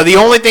 the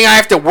only thing I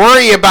have to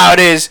worry about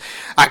is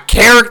a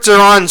character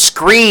on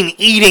screen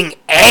eating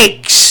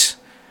eggs.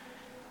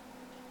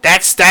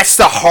 That's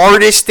the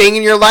hardest thing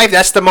in your life.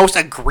 That's the most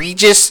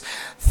egregious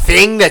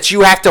thing that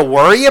you have to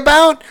worry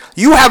about.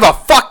 You have a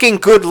fucking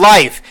good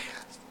life.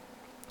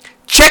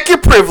 Check your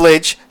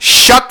privilege,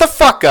 shut the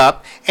fuck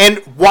up,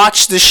 and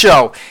watch the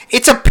show.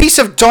 It's a piece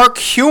of dark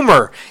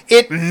humor.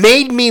 It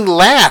made me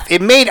laugh.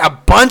 It made a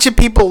bunch of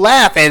people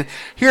laugh. And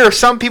here are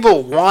some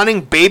people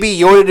wanting Baby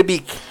Yoda to be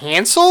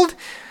canceled?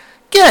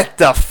 Get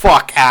the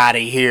fuck out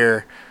of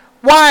here.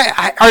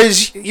 Why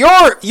is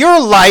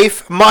your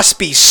life must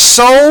be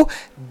so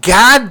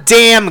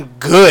goddamn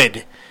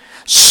good,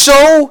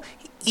 so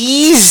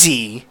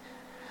easy,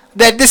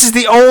 that this is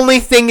the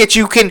only thing that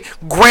you can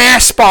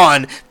grasp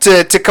on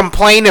to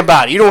complain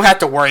about. You don't have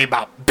to worry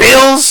about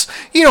bills.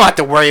 You don't have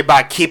to worry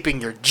about keeping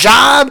your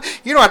job.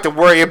 You don't have to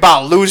worry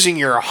about losing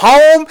your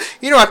home.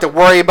 You don't have to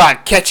worry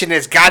about catching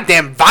this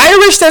goddamn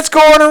virus that's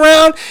going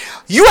around.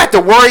 You have to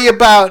worry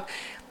about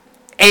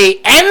a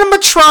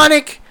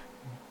animatronic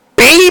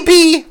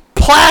baby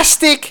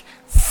plastic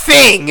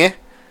thing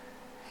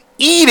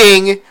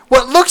eating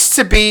what looks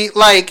to be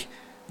like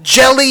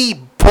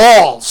jelly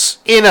balls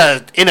in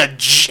a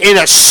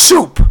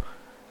soup.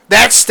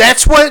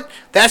 That's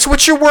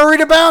what you're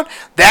worried about.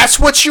 That's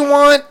what you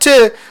want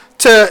to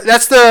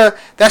that's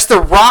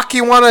the rock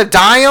you want to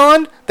die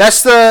on.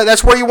 That's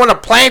where you want to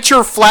plant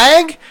your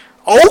flag.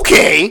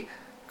 Okay,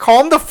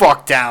 calm the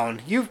fuck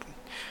down. You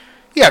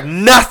have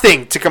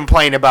nothing to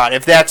complain about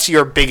if that's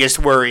your biggest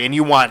worry, and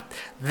you want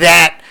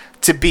that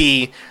to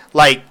be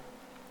like,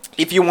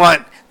 if you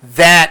want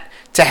that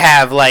to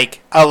have like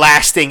a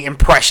lasting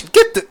impression.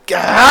 Get the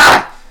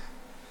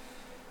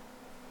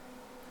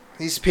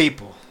these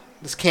people,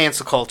 this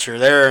cancel culture,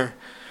 they're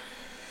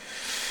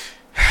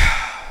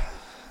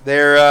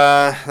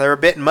a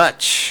bit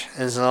much,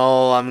 is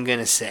all I'm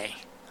gonna say.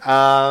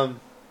 But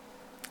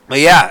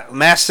yeah,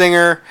 Masked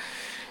Singer,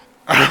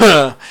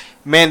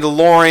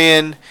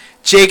 Mandalorian.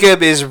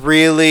 Jacob is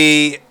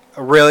really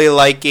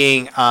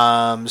liking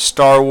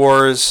Star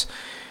Wars.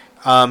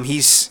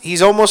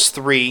 He's almost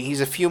 3.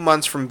 He's a few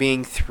months from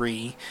being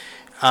 3,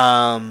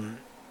 and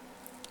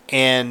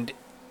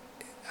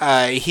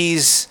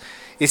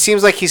it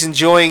seems like he's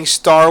enjoying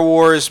Star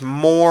Wars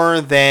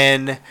more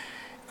than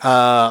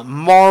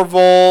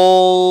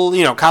Marvel.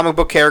 Comic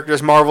book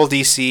characters, Marvel,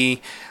 DC.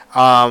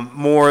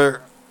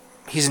 More,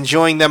 he's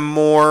enjoying them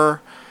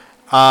more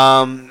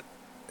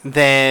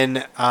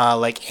than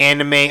like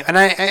anime. And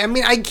I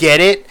mean, I get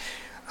it.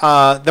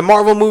 The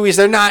Marvel movies,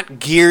 they're not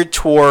geared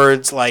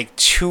towards like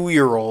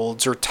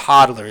 2-year-olds or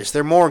toddlers.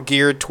 They're more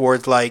geared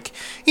towards like,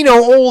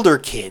 older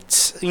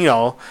kids,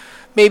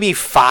 maybe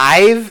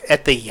 5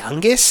 at the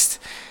youngest.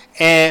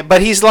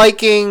 But he's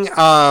liking,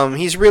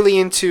 he's really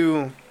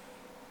into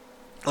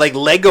like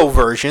Lego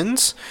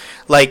versions,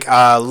 like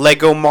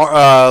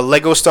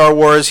Lego Star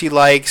Wars. He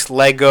likes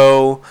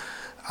Lego,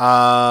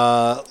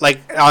 like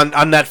on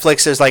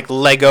Netflix there's like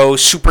Lego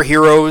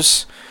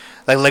superheroes,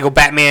 like Lego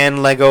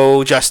Batman,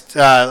 Lego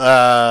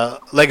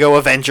Lego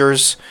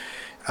Avengers,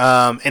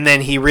 and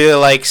then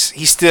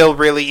he's still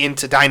really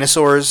into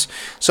dinosaurs,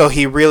 so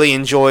he really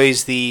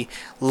enjoys the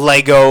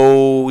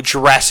Lego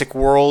Jurassic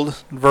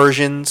World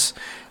versions.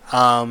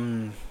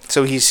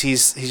 So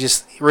he's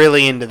just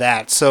really into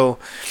that. So,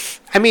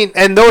 I mean,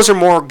 and those are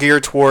more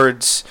geared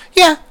towards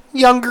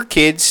younger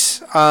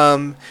kids.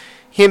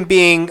 Him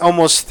being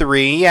almost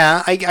 3,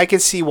 I can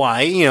see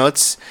why.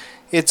 It's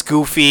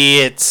goofy.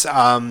 It's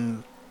a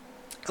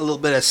little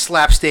bit of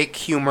slapstick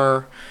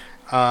humor,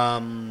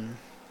 and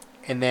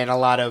then a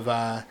lot of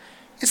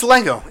it's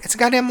Lego. It's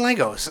goddamn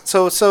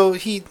Legos. So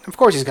he, of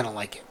course, he's gonna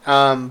like it.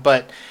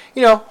 But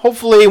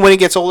hopefully when he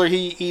gets older,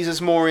 he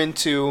eases more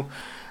into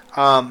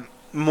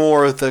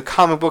more of the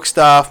comic book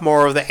stuff,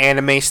 more of the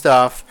anime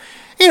stuff.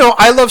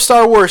 I love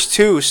Star Wars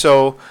too,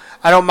 so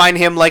I don't mind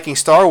him liking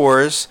Star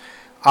Wars.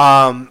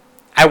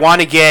 I want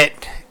to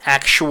get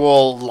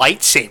actual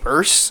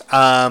lightsabers,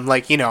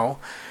 like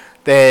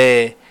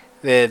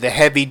the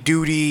heavy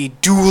duty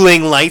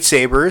dueling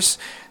lightsabers.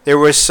 There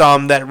was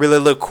some that really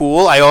look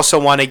cool. I also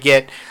want to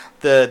get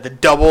the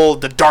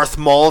Darth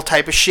Maul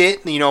type of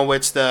shit.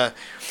 It's the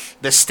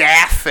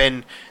staff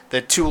and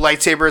the 2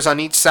 lightsabers on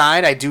each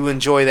side. I do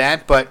enjoy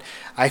that, but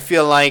I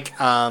feel like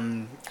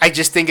I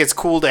just think it's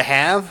cool to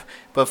have,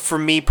 But for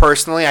me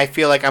personally, I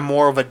feel like I'm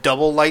more of a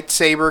double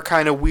lightsaber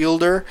kind of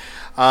wielder.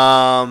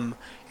 And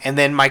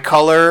then my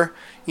color,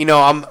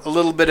 I'm a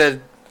little bit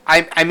of.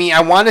 I mean,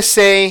 I want to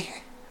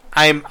say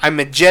I'm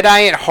a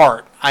Jedi at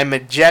heart. I'm a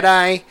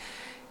Jedi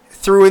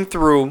through and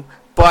through,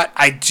 but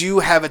I do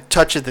have a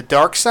touch of the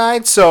dark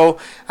side, so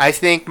I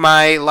think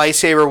my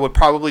lightsaber would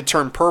probably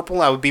turn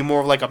purple. I would be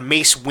more of like a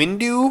Mace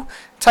Windu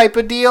type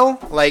of deal.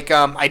 Like,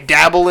 I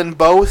dabble in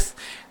both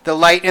the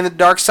light and the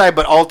dark side,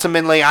 but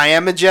ultimately I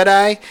am a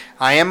Jedi.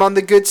 I am on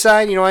the good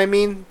side, you know what I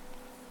mean?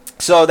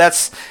 So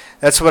that's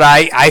what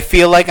I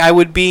feel like I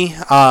would be.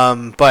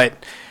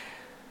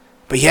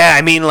 But yeah,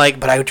 I mean, like,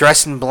 but I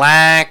dress in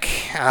black.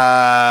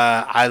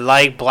 I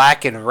like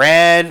black and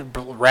red.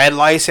 Red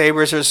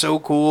lightsabers are so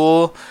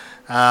cool.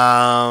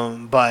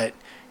 But,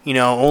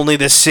 only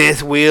the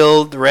Sith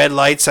wield red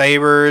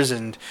lightsabers.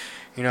 And,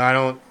 I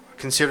don't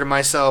consider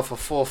myself a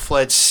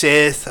full-fledged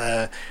Sith.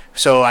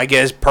 So I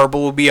guess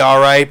purple would be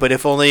alright. But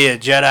if only a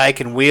Jedi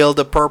can wield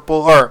a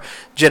purple, or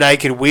Jedi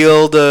could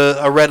wield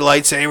a red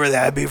lightsaber,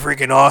 that'd be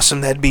freaking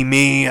awesome. That'd be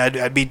me.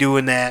 I'd be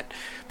doing that.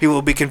 People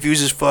will be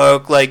confused as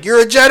fuck. Like, you're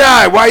a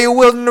Jedi. Why are you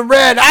wielding the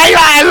red?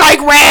 I like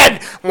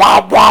red.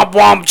 Womp womp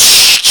womp.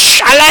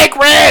 Shh, I like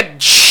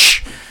red.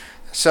 Shh.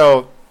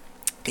 So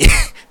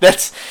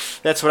that's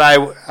what I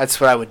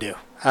would do.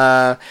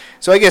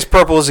 So I guess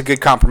purple is a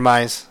good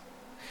compromise.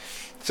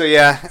 So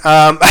yeah,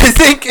 I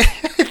think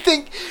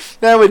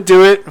that would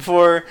do it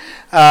for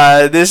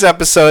this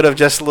episode of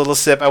Just a Little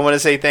Sip. I want to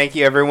say thank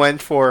you everyone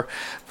for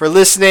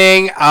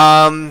listening.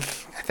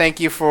 Thank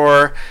you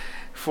for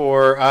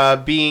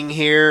being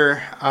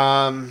here.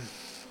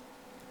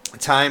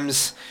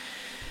 Times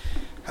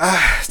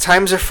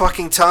are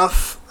fucking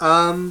tough.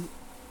 I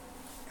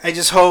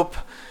just hope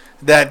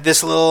that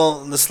this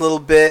little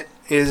bit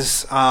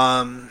is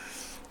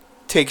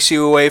takes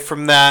you away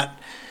from that.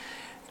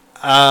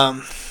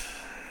 I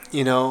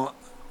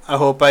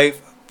hope I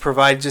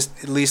provide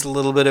just at least a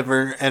little bit of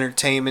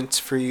entertainment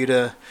for you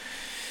to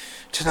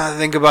not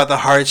think about the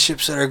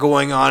hardships that are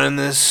going on in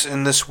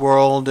this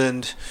world,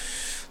 and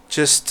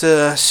just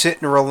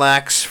sit and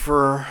relax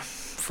for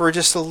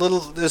just a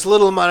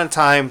little amount of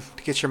time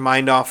to get your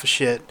mind off of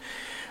shit.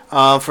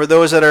 For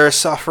those that are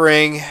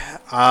suffering,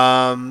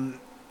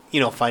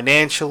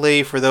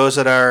 financially, for those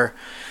that are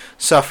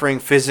suffering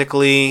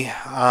physically,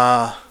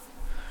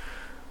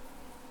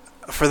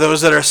 for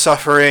those that are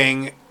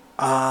suffering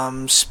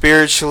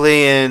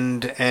spiritually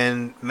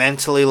and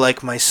mentally,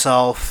 like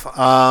myself,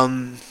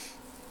 I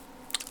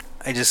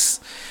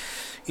just,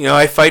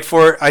 I fight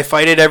for it. I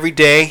fight it every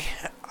day.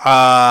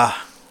 I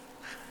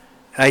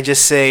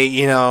just say,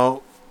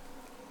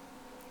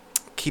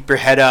 keep your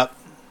head up.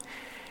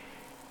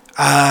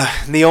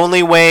 The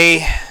only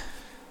way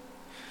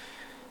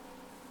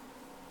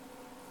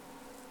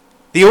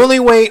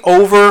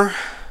over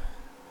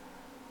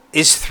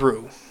is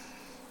through.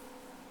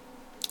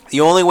 The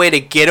only way to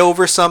get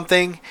over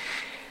something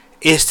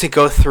is to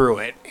go through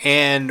it.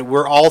 And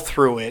we're all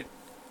through it.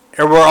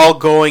 And we're all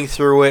going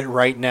through it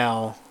right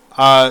now.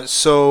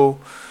 So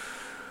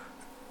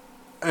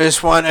I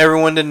just want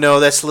everyone to know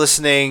that's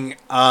listening,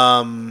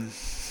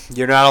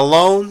 you're not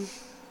alone.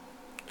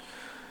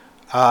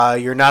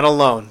 You're not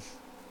alone.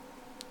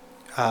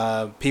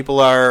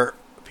 People are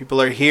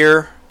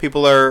here.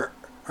 People are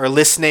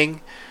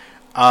listening.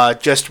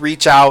 Just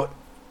reach out.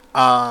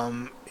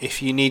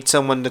 If you need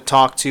someone to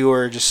talk to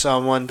or just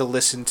someone to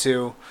listen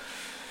to,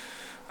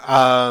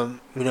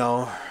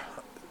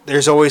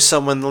 there's always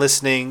someone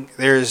listening.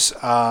 There's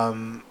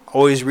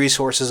always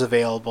resources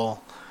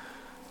available.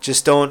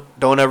 Just don't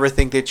ever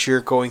think that you're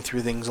going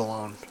through things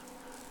alone.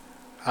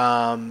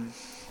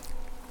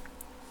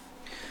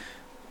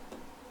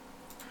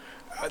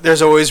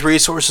 There's always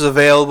resources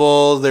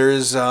available.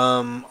 There's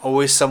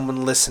always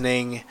someone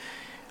listening.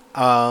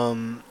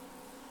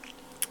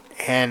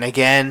 And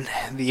again,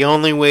 the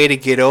only way to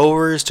get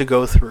over is to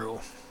go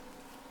through.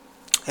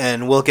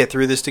 And we'll get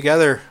through this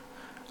together.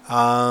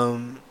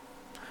 So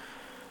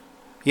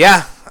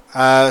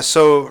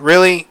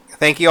really,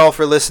 thank you all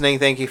for listening.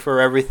 Thank you for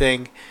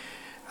everything.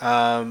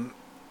 And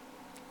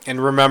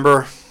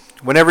remember,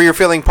 whenever you're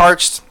feeling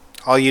parched,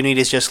 all you need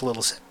is just a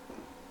little sip.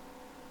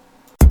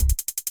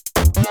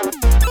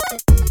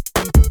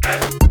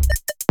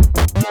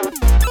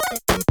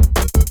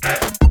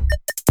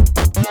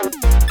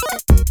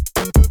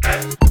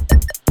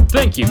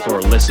 Thank you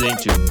for listening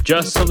to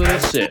Just a Little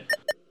Sip.